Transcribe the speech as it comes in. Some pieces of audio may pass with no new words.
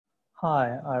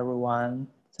Hi everyone,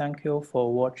 thank you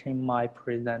for watching my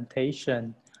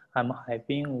presentation. I'm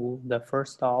Haibin, the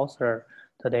first author.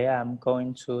 Today I'm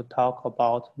going to talk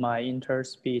about my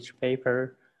interspeech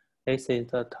paper. This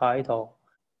is the title.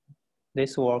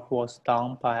 This work was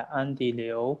done by Andy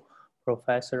Liu,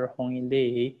 Professor Hongyi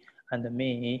Li, and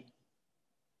me.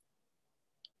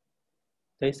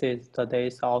 This is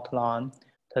today's outline.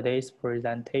 Today's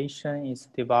presentation is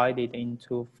divided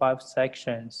into 5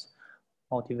 sections: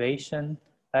 motivation,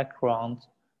 background,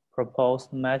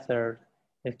 proposed method,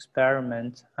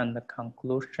 experiment, and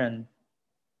conclusion.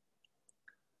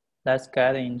 Let's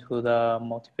get into the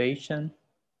motivation.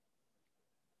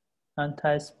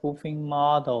 Anti-spoofing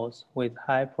models with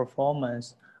high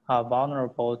performance are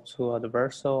vulnerable to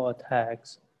adversarial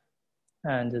attacks,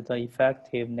 and the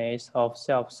effectiveness of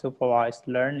self-supervised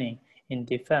learning in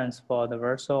defense for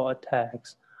adversarial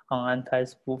attacks on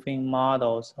anti-spoofing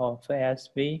models of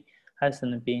ASV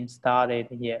hasn't been studied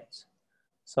yet.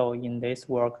 So in this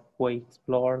work, we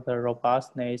explore the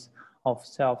robustness of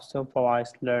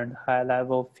self-supervised learned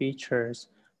high-level features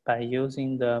by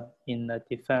using them in the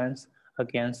defense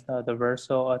against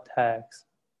adversarial attacks.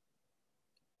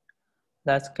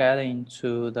 Let's get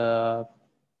into the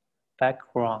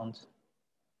background.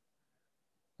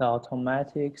 The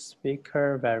automatic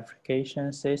speaker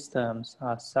verification systems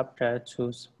are subject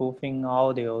to spoofing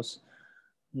audios.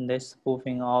 These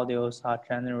spoofing audios are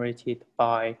generated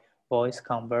by voice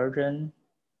conversion,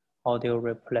 audio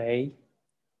replay,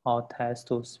 or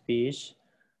text-to-speech.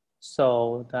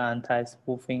 So the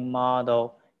anti-spoofing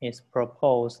model is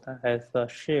proposed as a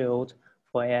shield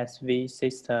for ASV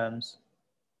systems.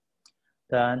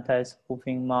 The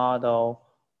anti-spoofing model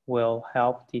will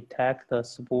help detect the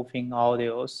spoofing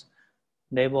audios,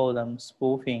 label them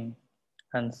spoofing,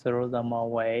 and throw them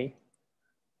away.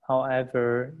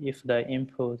 However, if the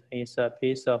input is a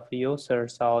piece of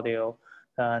user's audio,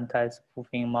 the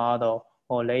anti-spoofing model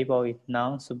will label it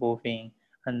non-spoofing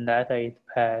and let it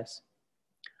pass.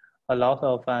 A lot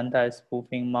of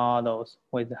anti-spoofing models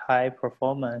with high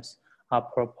performance are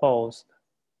proposed.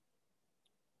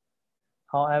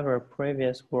 However,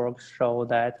 previous work showed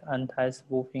that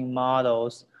anti-spoofing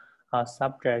models are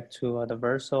subject to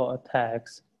adversarial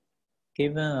attacks.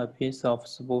 Given a piece of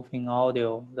spoofing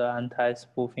audio, the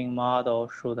anti-spoofing model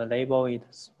should label it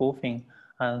spoofing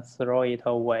and throw it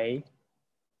away.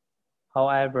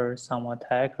 However, some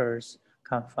attackers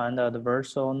can find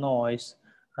adversarial noise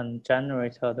and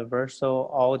generate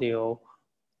adversarial audio.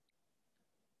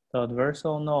 The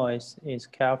adversarial noise is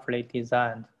carefully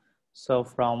designed, so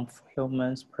from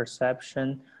humans'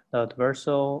 perception, the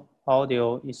adversarial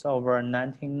audio is over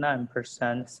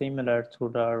 99% similar to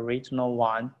the original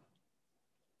one.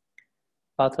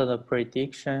 But the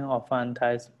prediction of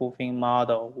anti-spoofing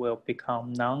model will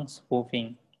become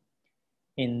non-spoofing.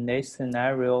 In this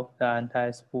scenario, the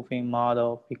anti-spoofing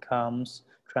model becomes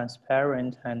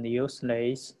transparent and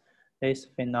useless. This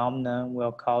phenomenon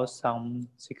will cause some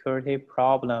security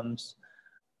problems,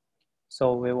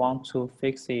 so we want to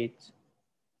fix it.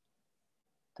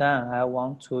 Then I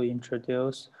want to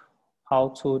introduce how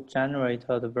to generate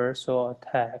adversarial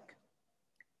attack.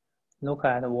 Look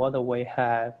at what we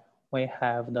have. We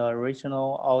have the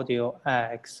original audio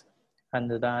X and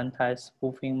the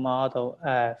anti-spoofing model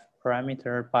F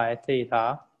parameter by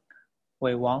theta.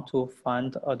 We want to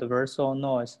find adversarial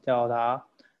noise delta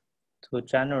to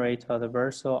generate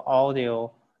adversarial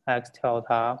audio X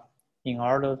delta in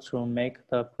order to make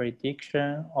the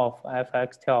prediction of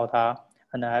Fx delta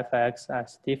and Fx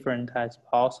as different as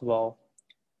possible.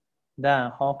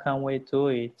 Then how can we do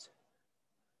it?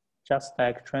 Just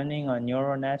like training a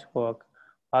neural network,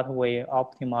 but we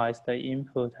optimize the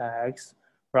input X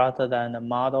rather than the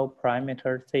model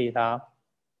parameter theta.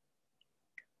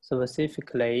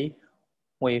 Specifically,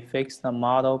 we fix the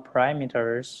model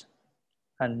parameters,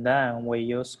 and then we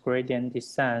use gradient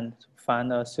descent to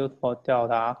find a suitable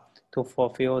delta to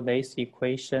fulfill this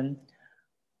equation.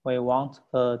 We want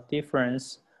the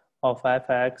difference of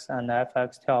Fx and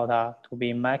Fx delta to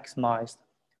be maximized.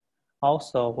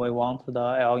 Also, we want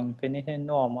the L infinity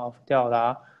norm of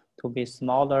delta to be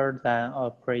smaller than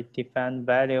a predefined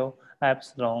value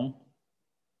epsilon.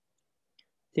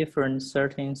 Different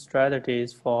searching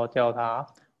strategies for delta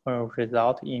will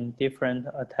result in different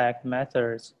attack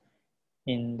methods.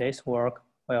 In this work,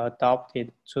 we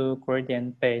adopted two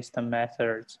gradient-based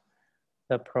methods,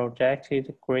 the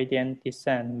projected gradient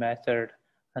descent method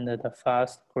and the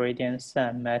fast gradient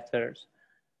ascent method.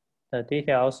 The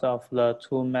details of the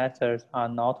two methods are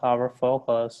not our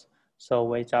focus, so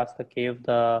we just give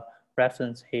the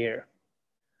reference here.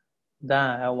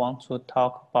 Then I want to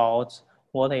talk about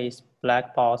what is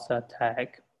black box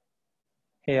attack.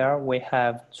 Here we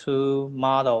have two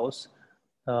models,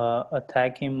 the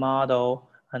attacking model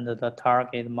and the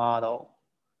target model.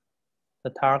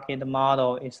 The target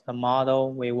model is the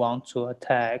model we want to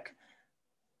attack.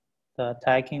 The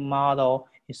attacking model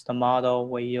is the model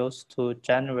we use to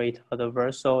generate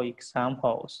adversarial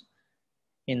examples.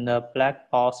 In the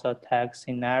black box attack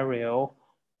scenario,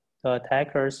 the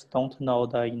attackers don't know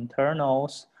the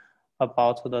internals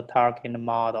about the target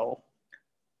model.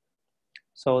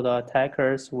 So the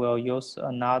attackers will use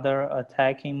another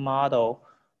attacking model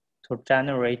to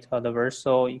generate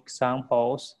adversarial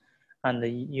examples and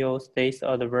use these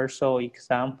adversarial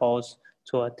examples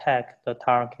to attack the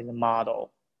target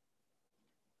model.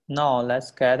 Now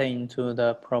let's get into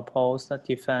the proposed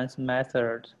defense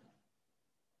method.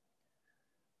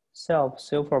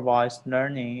 Self-supervised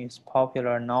learning is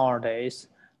popular nowadays.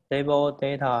 Labeled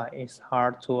data is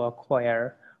hard to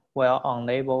acquire, while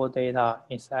unlabeled data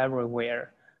is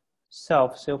everywhere.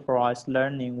 Self-supervised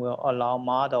learning will allow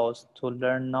models to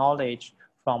learn knowledge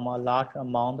from a large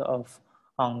amount of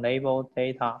unlabeled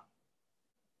data.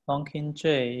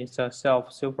 Mockingjay is a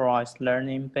self-supervised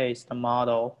learning-based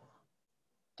model.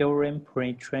 During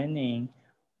pre-training,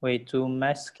 we do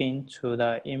masking to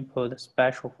the input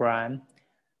spectrogram.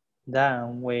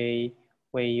 Then we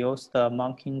use the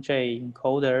Mockingjay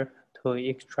encoder to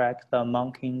extract the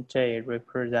Mockingjay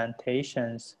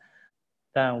representations.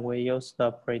 Then we use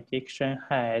the prediction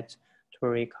head to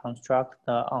reconstruct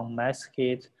the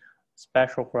unmasked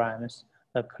spectrograms,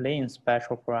 the clean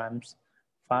spectrograms.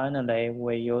 Finally,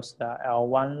 we use the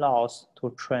L1 loss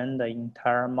to train the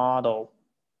entire model.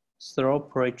 Through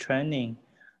pre-training,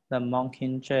 the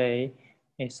Mockingjay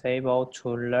is able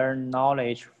to learn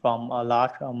knowledge from a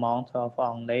large amount of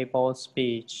unlabeled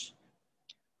speech.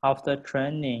 After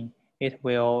training, it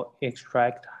will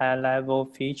extract high-level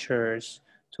features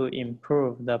to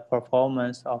improve the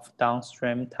performance of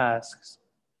downstream tasks.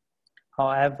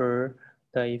 However,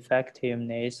 the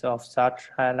effectiveness of such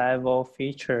high-level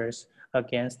features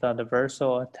against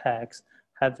adversarial attacks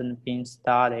haven't been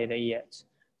studied yet,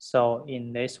 so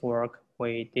in this work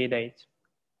we did it.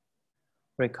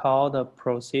 Recall the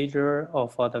procedure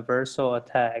of adversarial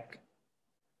attack.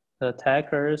 The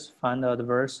attackers find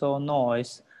adversarial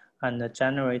noise and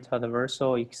generate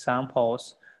adversarial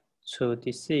examples to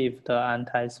deceive the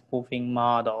anti-spoofing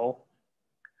model.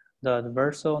 The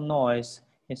adversarial noise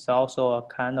is also a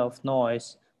kind of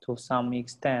noise to some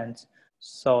extent,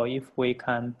 so if we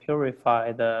can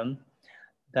purify them,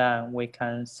 then we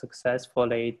can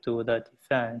successfully do the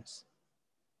defense.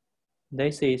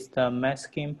 This is the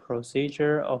masking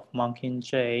procedure of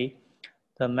Mockingjay.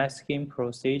 The masking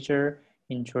procedure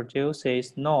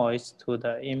introduces noise to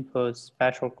the input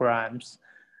spectrograms.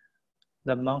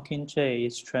 The Mockingjay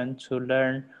is trained to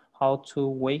learn how to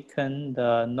weaken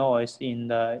the noise in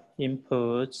the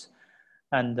inputs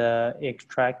and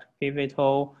extract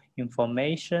pivotal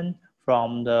information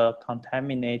from the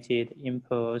contaminated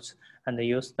inputs and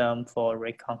use them for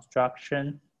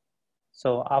reconstruction.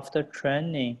 So after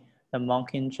training, the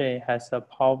Mockingjay has the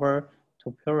power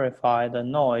to purify the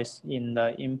noise in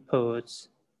the inputs.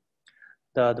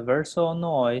 The adversarial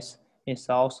noise is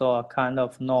also a kind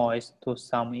of noise to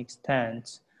some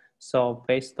extent. So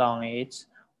based on it,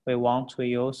 we want to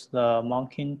use the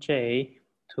Mockingjay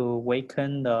to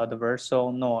weaken the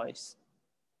adversarial noise.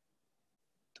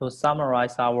 To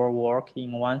summarize our work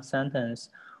in one sentence,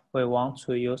 we want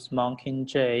to use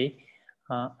Mockingjay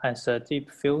as a deep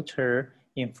filter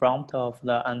in front of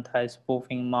the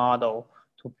anti-spoofing model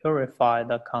to purify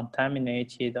the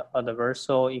contaminated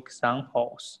adversarial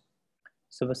examples.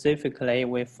 Specifically,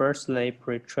 we firstly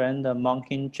pre-train the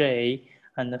Mockingjay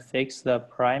and fix the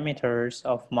parameters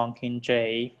of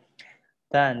Mockingjay.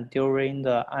 Then, during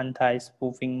the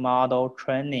anti-spoofing model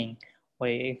training,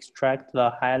 we extract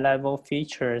the high-level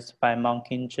features by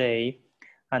Mockingjay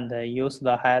and use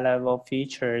the high-level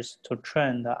features to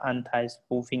train the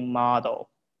anti-spoofing model.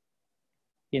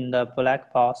 In the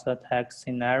black box attack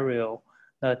scenario,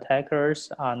 the attackers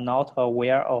are not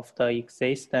aware of the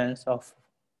existence of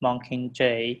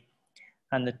Mockingjay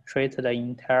and treat the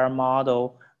entire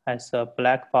model as a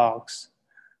black box.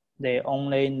 They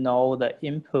only know the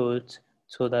input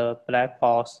to the black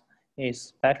box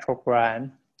is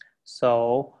spectrogram,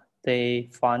 so they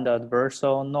find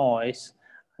adversarial noise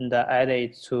and add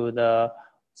it to the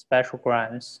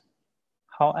spectrograms.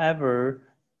 However,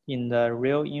 in the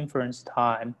real inference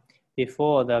time,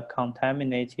 before the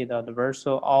contaminated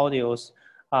adversarial audios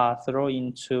are thrown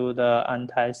into the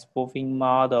anti-spoofing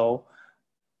model,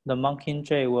 the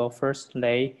Mockingjay will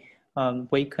firstly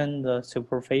weaken the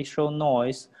superficial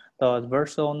noise, the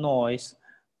adversarial noise,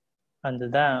 and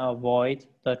then avoid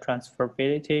the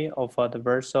transferability of a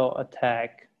adversarial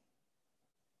attack.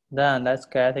 Then let's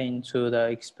get into the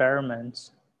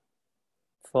experiments.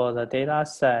 For the data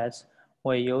sets,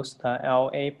 we use the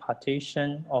LA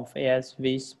partition of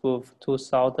ASV Spoof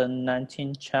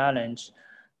 2019 challenge.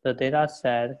 The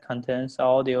dataset contains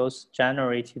audios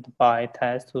generated by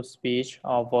text-to-speech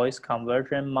or voice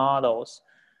conversion models.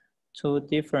 Two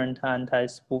different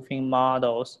anti-spoofing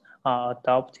models are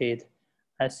adopted,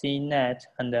 SENet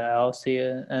and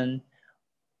LCNN.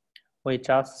 We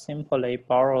just simply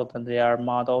borrowed their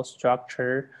model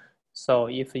structure, so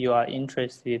if you are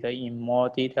interested in more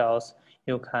details,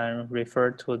 you can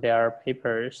refer to their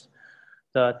papers.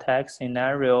 The attack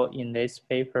scenario in this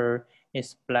paper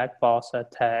is black box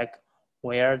attack,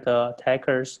 where the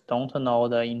attackers don't know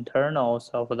the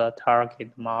internals of the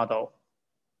target model.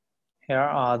 Here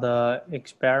are the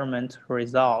experiment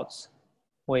results.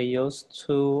 We use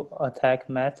two attack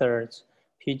methods,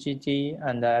 PGD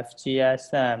and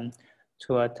FGSM,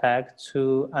 to attack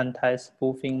two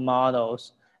anti-spoofing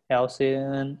models,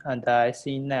 LCN and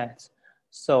ICNet.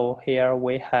 So here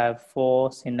we have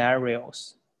four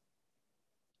scenarios.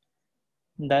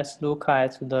 Let's look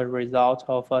at the result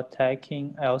of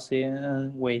attacking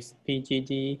LCN with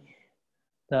PGD.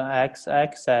 The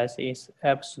x-axis is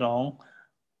epsilon,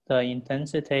 the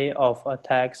intensity of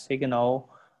attack signal.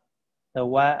 The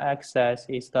y-axis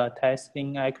is the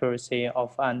testing accuracy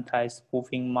of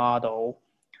anti-spoofing model.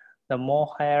 The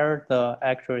more higher the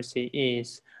accuracy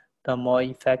is, the more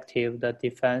effective the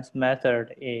defense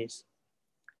method is.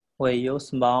 We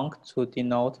use Monk to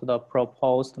denote the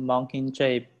proposed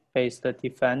Mockingjay-based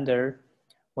defender.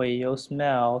 We use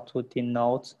MEL to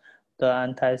denote the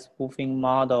anti-spoofing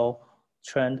model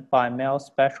trained by MEL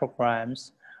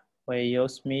spectrograms. We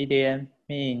use median,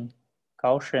 mean,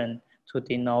 Gaussian to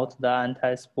denote the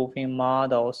anti-spoofing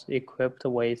models equipped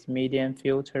with median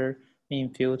filter,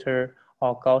 mean filter,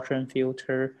 or Gaussian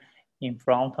filter in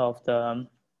front of them.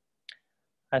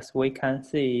 As we can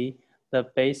see, the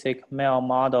basic MEL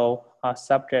model are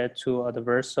subject to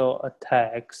adversarial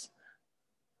attacks,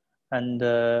 and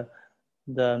the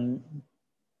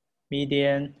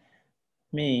median,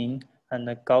 mean, and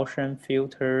the Gaussian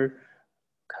filter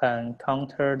can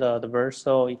counter the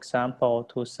adversarial example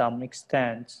to some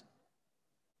extent.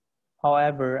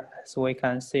 However, as we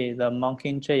can see, the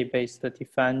Mockingjay-based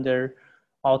defender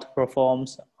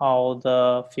outperforms all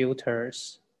the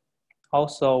filters.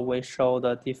 Also, we show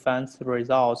the defense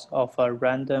results of a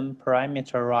random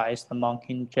parameterized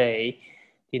Mockingjay,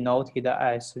 denoted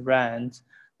as RAND.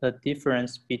 The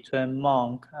difference between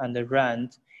Monk and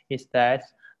RAND is that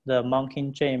the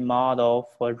Mockingjay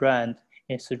model for RAND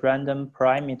is random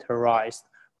parameterized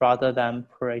rather than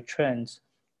pre-trained.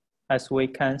 As we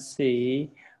can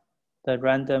see, the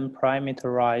random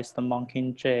parameterized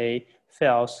Mockingjay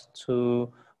fails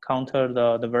to counter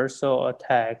the adversarial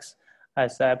attacks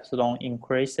as epsilon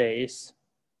increases.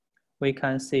 We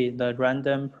can see the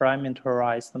random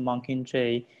parameterized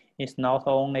Mockingjay is not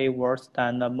only worse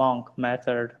than the Monk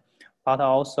method, but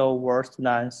also worse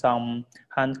than some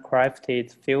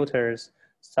handcrafted filters,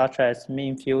 such as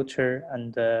mean filter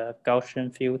and the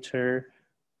Gaussian filter.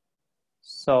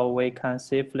 So we can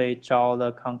safely draw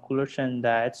the conclusion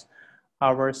that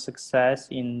our success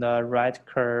in the red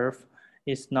curve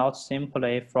is not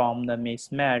simply from the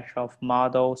mismatch of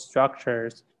model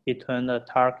structures between the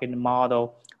target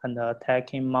model and the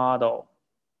attacking model.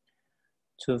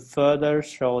 To further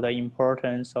show the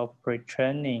importance of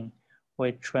pre-training,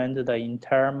 we trained the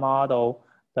entire model,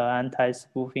 the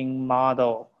anti-spoofing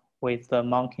model, with the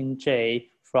Mockingjay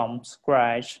from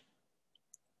scratch.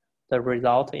 The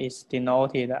result is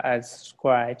denoted as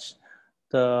scratch,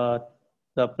 the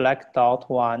black dot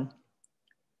one.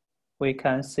 We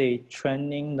can see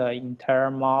training the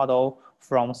entire model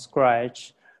from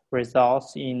scratch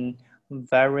results in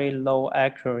very low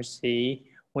accuracy,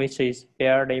 which is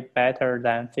barely better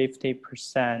than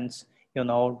 50%,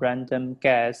 random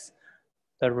guess.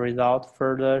 The result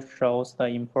further shows the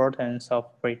importance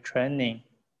of pre-training.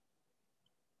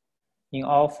 In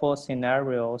all four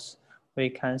scenarios,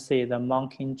 we can see the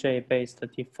Mockingjay-based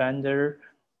defender,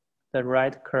 the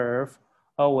red curve,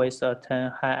 always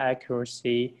attain high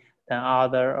accuracy than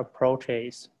other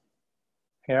approaches.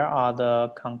 Here are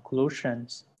the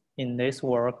conclusions. In this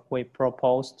work, we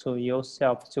propose to use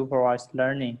self-supervised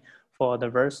learning for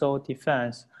adversarial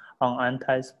defense on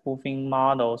anti-spoofing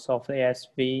models of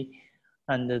ASV,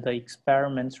 and the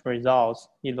experiment results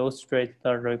illustrate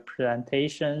the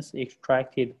representations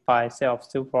extracted by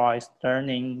self-supervised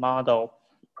learning model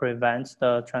prevents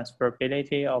the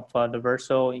transferability of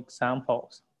adversarial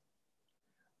examples.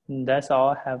 That's all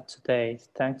I have today.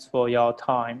 Thanks for your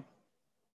time.